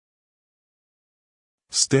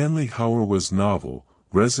Stanley Hauerwas' novel,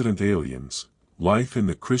 Resident Aliens, Life in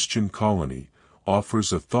the Christian Colony,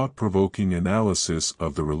 offers a thought-provoking analysis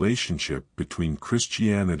of the relationship between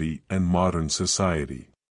Christianity and modern society.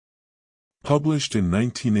 Published in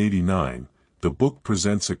 1989, the book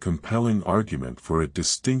presents a compelling argument for a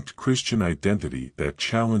distinct Christian identity that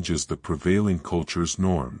challenges the prevailing culture's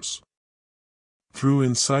norms. Through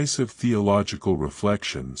incisive theological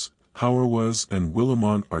reflections, Hauerwas and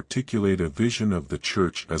Willimon articulate a vision of the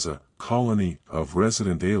Church as a colony of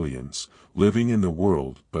resident aliens, living in the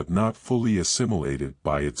world but not fully assimilated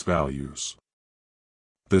by its values.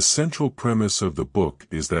 The central premise of the book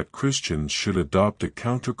is that Christians should adopt a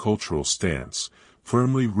countercultural stance,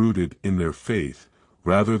 firmly rooted in their faith,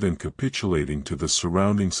 rather than capitulating to the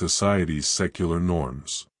surrounding society's secular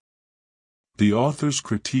norms. The authors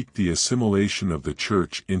critique the assimilation of the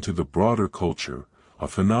Church into the broader culture, a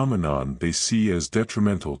phenomenon they see as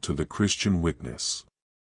detrimental to the Christian witness.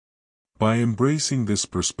 By embracing this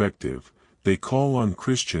perspective, they call on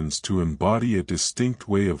Christians to embody a distinct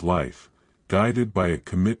way of life, guided by a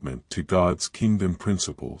commitment to God's kingdom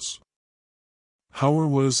principles.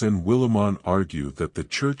 Hauerwas and Willimon argue that the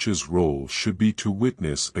Church's role should be to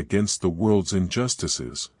witness against the world's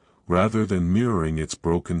injustices, rather than mirroring its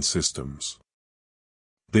broken systems.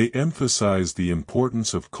 They emphasize the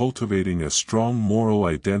importance of cultivating a strong moral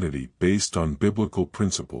identity based on biblical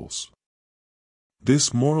principles.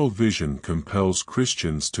 This moral vision compels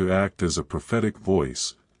Christians to act as a prophetic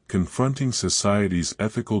voice, confronting society's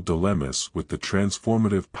ethical dilemmas with the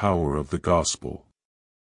transformative power of the gospel.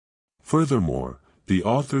 Furthermore, the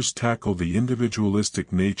authors tackle the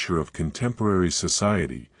individualistic nature of contemporary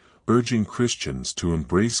society, urging Christians to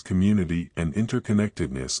embrace community and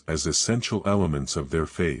interconnectedness as essential elements of their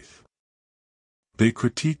faith. They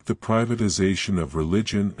critique the privatization of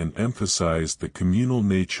religion and emphasize the communal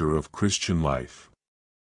nature of Christian life.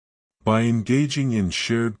 By engaging in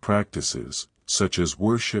shared practices, such as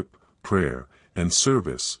worship, prayer, and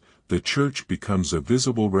service, the Church becomes a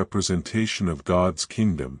visible representation of God's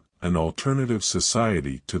kingdom, an alternative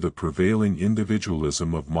society to the prevailing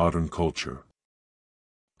individualism of modern culture.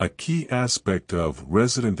 A key aspect of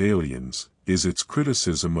Resident Aliens is its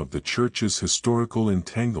criticism of the Church's historical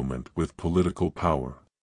entanglement with political power.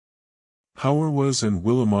 Hauerwas and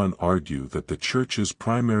Willimon argue that the Church's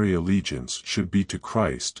primary allegiance should be to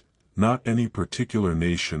Christ, not any particular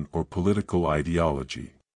nation or political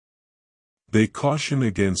ideology. They caution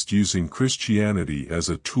against using Christianity as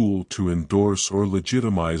a tool to endorse or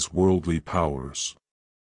legitimize worldly powers.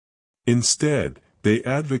 Instead, they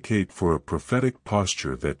advocate for a prophetic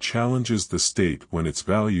posture that challenges the state when its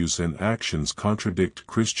values and actions contradict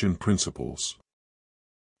Christian principles.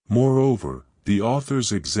 Moreover, the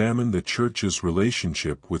authors examine the Church's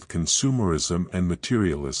relationship with consumerism and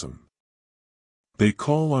materialism. They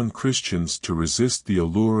call on Christians to resist the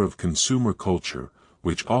allure of consumer culture,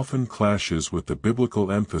 which often clashes with the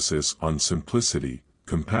biblical emphasis on simplicity,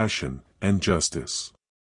 compassion, and justice.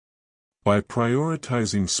 By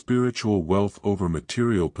prioritizing spiritual wealth over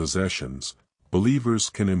material possessions,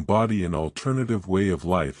 believers can embody an alternative way of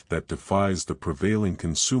life that defies the prevailing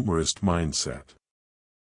consumerist mindset.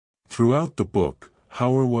 Throughout the book,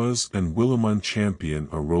 Hauerwas and Willimon champion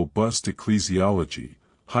a robust ecclesiology,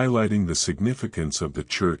 highlighting the significance of the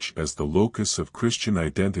Church as the locus of Christian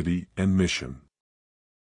identity and mission.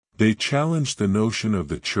 They challenge the notion of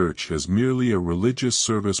the Church as merely a religious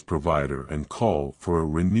service provider and call for a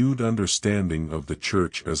renewed understanding of the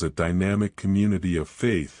Church as a dynamic community of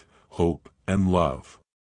faith, hope, and love.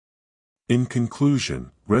 In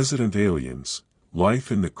conclusion, Resident Aliens,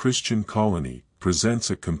 Life in the Christian Colony,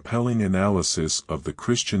 presents a compelling analysis of the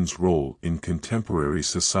Christian's role in contemporary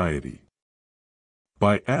society.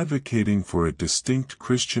 By advocating for a distinct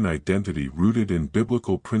Christian identity rooted in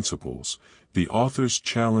biblical principles, the authors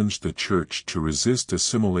challenge the Church to resist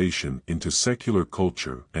assimilation into secular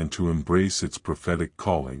culture and to embrace its prophetic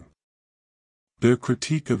calling. Their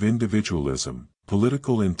critique of individualism,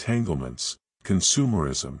 political entanglements,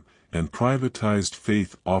 consumerism, and privatized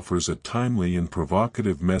faith offers a timely and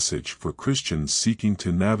provocative message for Christians seeking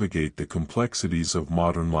to navigate the complexities of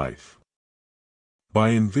modern life.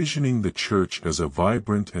 By envisioning the Church as a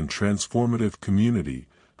vibrant and transformative community,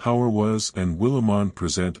 Hauerwas and Willimon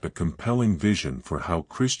present a compelling vision for how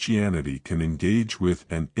Christianity can engage with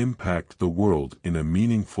and impact the world in a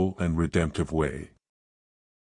meaningful and redemptive way.